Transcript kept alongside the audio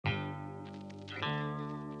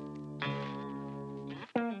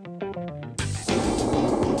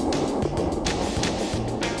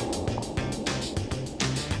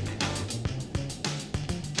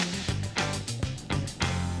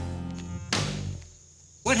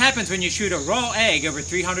What happens when you shoot a raw egg over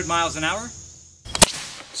 300 miles an hour?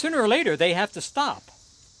 Sooner or later, they have to stop.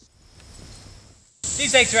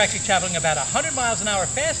 These eggs are actually traveling about 100 miles an hour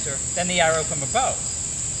faster than the arrow from a bow.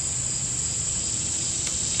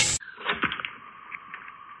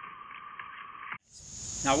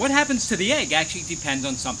 Now, what happens to the egg actually depends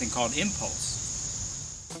on something called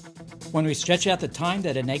impulse. When we stretch out the time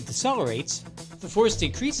that an egg decelerates, the force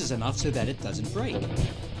decreases enough so that it doesn't break.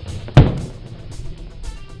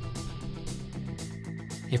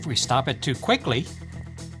 If we stop it too quickly,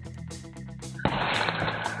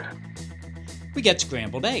 we get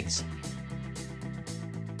scrambled eggs.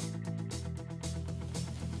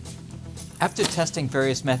 After testing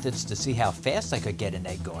various methods to see how fast I could get an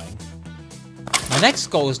egg going, my next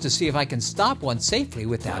goal is to see if I can stop one safely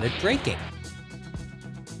without it breaking.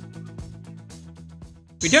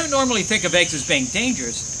 We don't normally think of eggs as being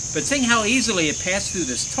dangerous, but seeing how easily it passed through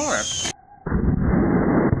this tarp,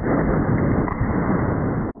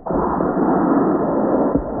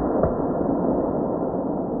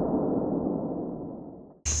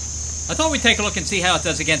 I thought we'd take a look and see how it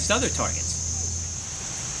does against other targets.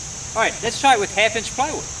 All right, let's try it with 1/2-inch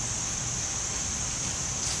plywood.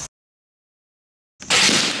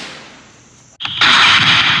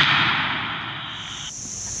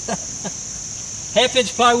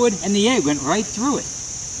 Half-inch plywood and the egg went right through it.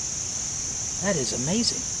 That is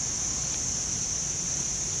amazing.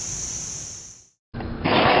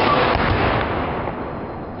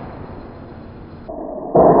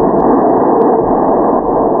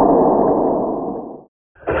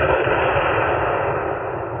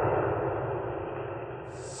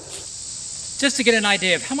 Just to get an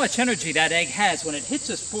idea of how much energy that egg has when it hits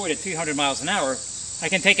this board at 300 miles an hour, I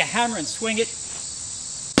can take a hammer and swing it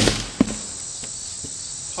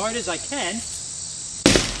hard as I can.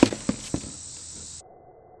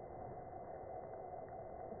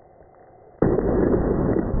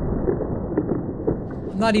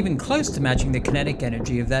 I'm not even close to matching the kinetic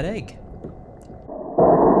energy of that egg.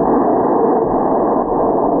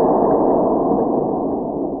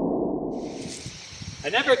 I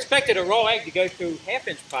never expected a raw egg to go through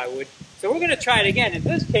 1/2-inch plywood, so we're going to try it again. In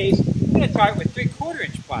this case, we're going to try it with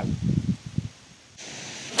 3/4-inch plywood.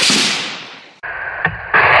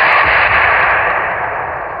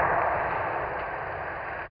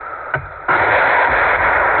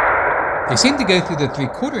 They seem to go through the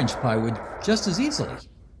 3/4-inch plywood just as easily.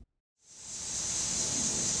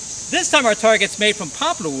 This time our target's made from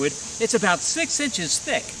poplar wood. It's about 6 inches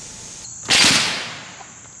thick.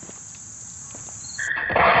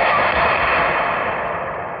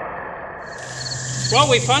 Well,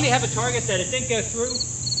 we finally have a target that it didn't go through,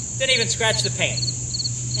 didn't even scratch the paint.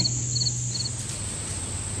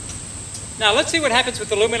 Now let's see what happens with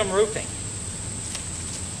aluminum roofing.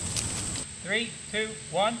 3, 2,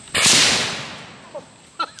 1.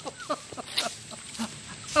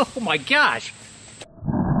 Oh my gosh!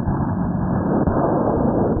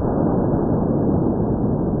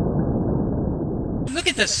 Look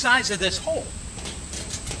at the size of this hole.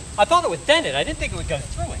 I thought it would dent it. I didn't think it would go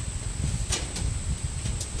through it.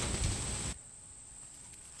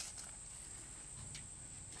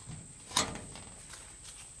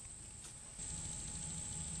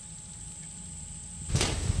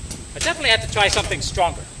 I definitely have to try something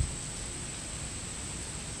stronger.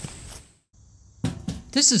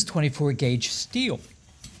 This is 24 gauge steel.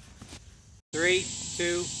 3,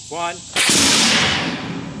 2, 1.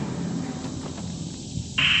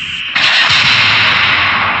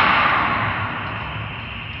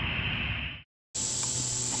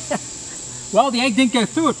 Well, the egg didn't go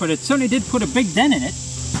through it, but it certainly did put a big dent in it.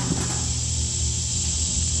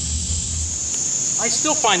 I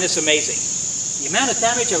still find this amazing. The amount of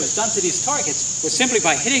damage that was done to these targets was simply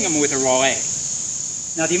by hitting them with a raw egg.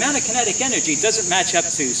 Now, the amount of kinetic energy doesn't match up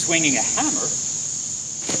to swinging a hammer.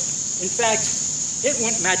 In fact, it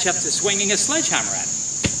wouldn't match up to swinging a sledgehammer at it.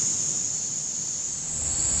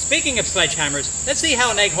 Speaking of sledgehammers, let's see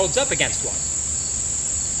how an egg holds up against one.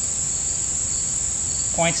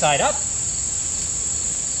 Point side up.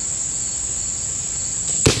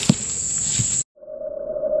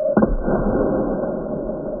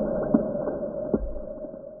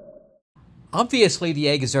 Obviously, the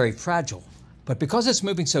egg is very fragile, but because it's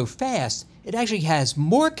moving so fast, it actually has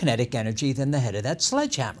more kinetic energy than the head of that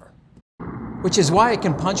sledgehammer, which is why it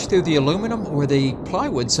can punch through the aluminum or the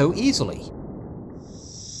plywood so easily.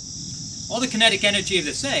 All the kinetic energy of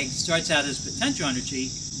this egg starts out as potential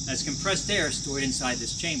energy as compressed air stored inside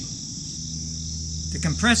this chamber. The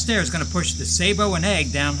compressed air is going to push the sabot and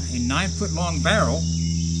egg down a 9-foot-long barrel.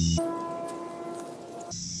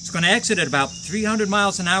 It's going to exit at about 300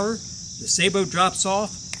 miles an hour the sabot drops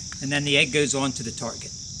off, and then the egg goes on to the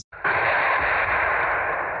target.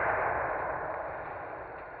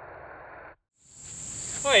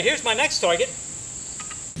 All right, here's my next target.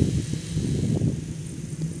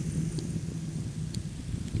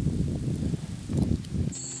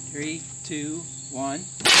 Three, two, one.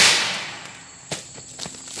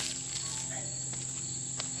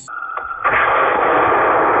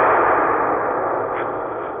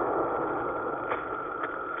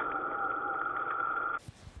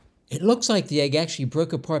 It looks like the egg actually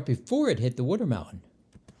broke apart before it hit the watermelon.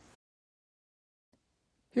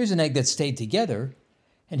 Here's an egg that stayed together,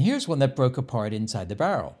 and here's one that broke apart inside the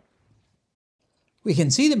barrel. We can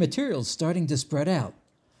see the materials starting to spread out.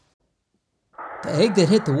 The egg that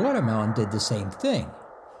hit the watermelon did the same thing,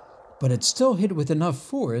 but it still hit with enough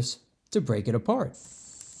force to break it apart.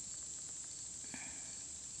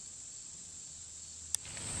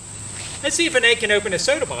 Let's see if an egg can open a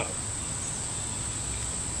soda bottle.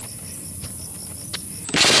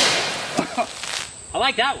 I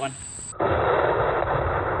like that one.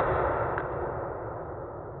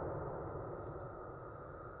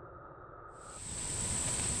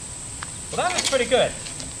 Well, that was pretty good.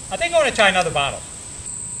 I think I want to try another bottle.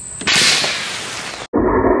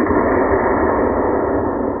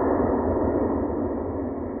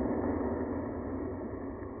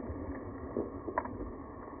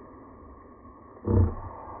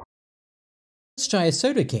 Let's try a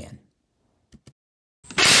soda can.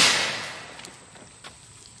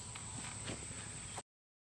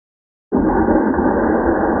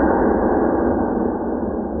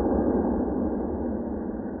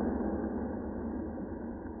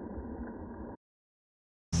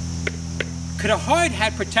 Could a hard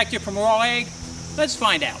hat protect you from a raw egg? Let's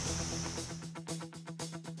find out.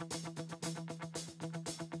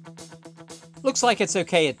 Looks like it's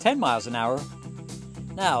okay at 10 miles an hour.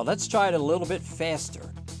 Now, let's try it a little bit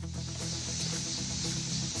faster.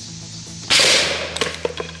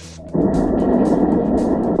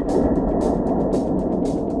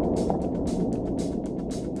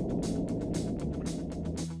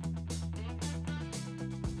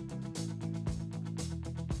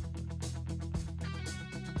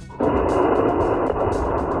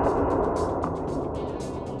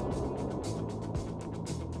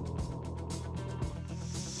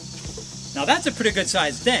 Now that's a pretty good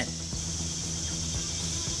sized dent.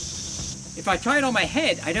 If I try it on my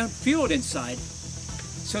head, I don't feel it inside.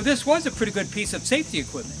 So this was a pretty good piece of safety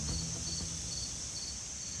equipment.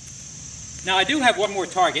 Now I do have one more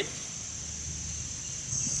target.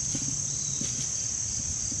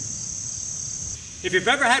 If you've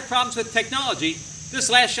ever had problems with technology, this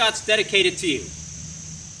last shot's dedicated to you.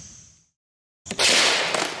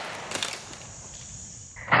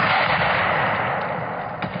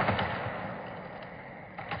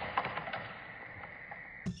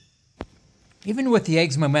 Even with the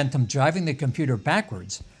egg's momentum driving the computer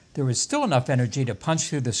backwards, there was still enough energy to punch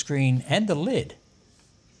through the screen and the lid.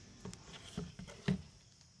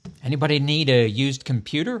 Anybody need a used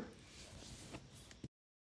computer?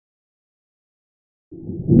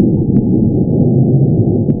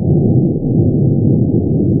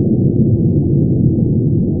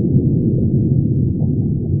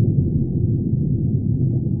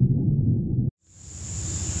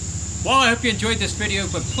 Well, I hope you enjoyed this video,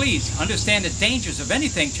 but please understand the dangers of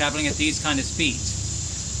anything traveling at these kind of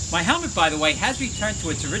speeds. My helmet, by the way, has returned to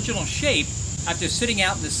its original shape after sitting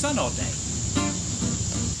out in the sun all day.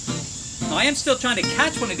 Now, I am still trying to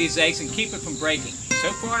catch one of these eggs and keep it from breaking.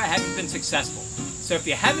 So far, I haven't been successful. So if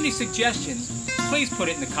you have any suggestions, please put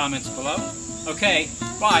it in the comments below. Okay,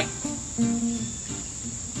 bye.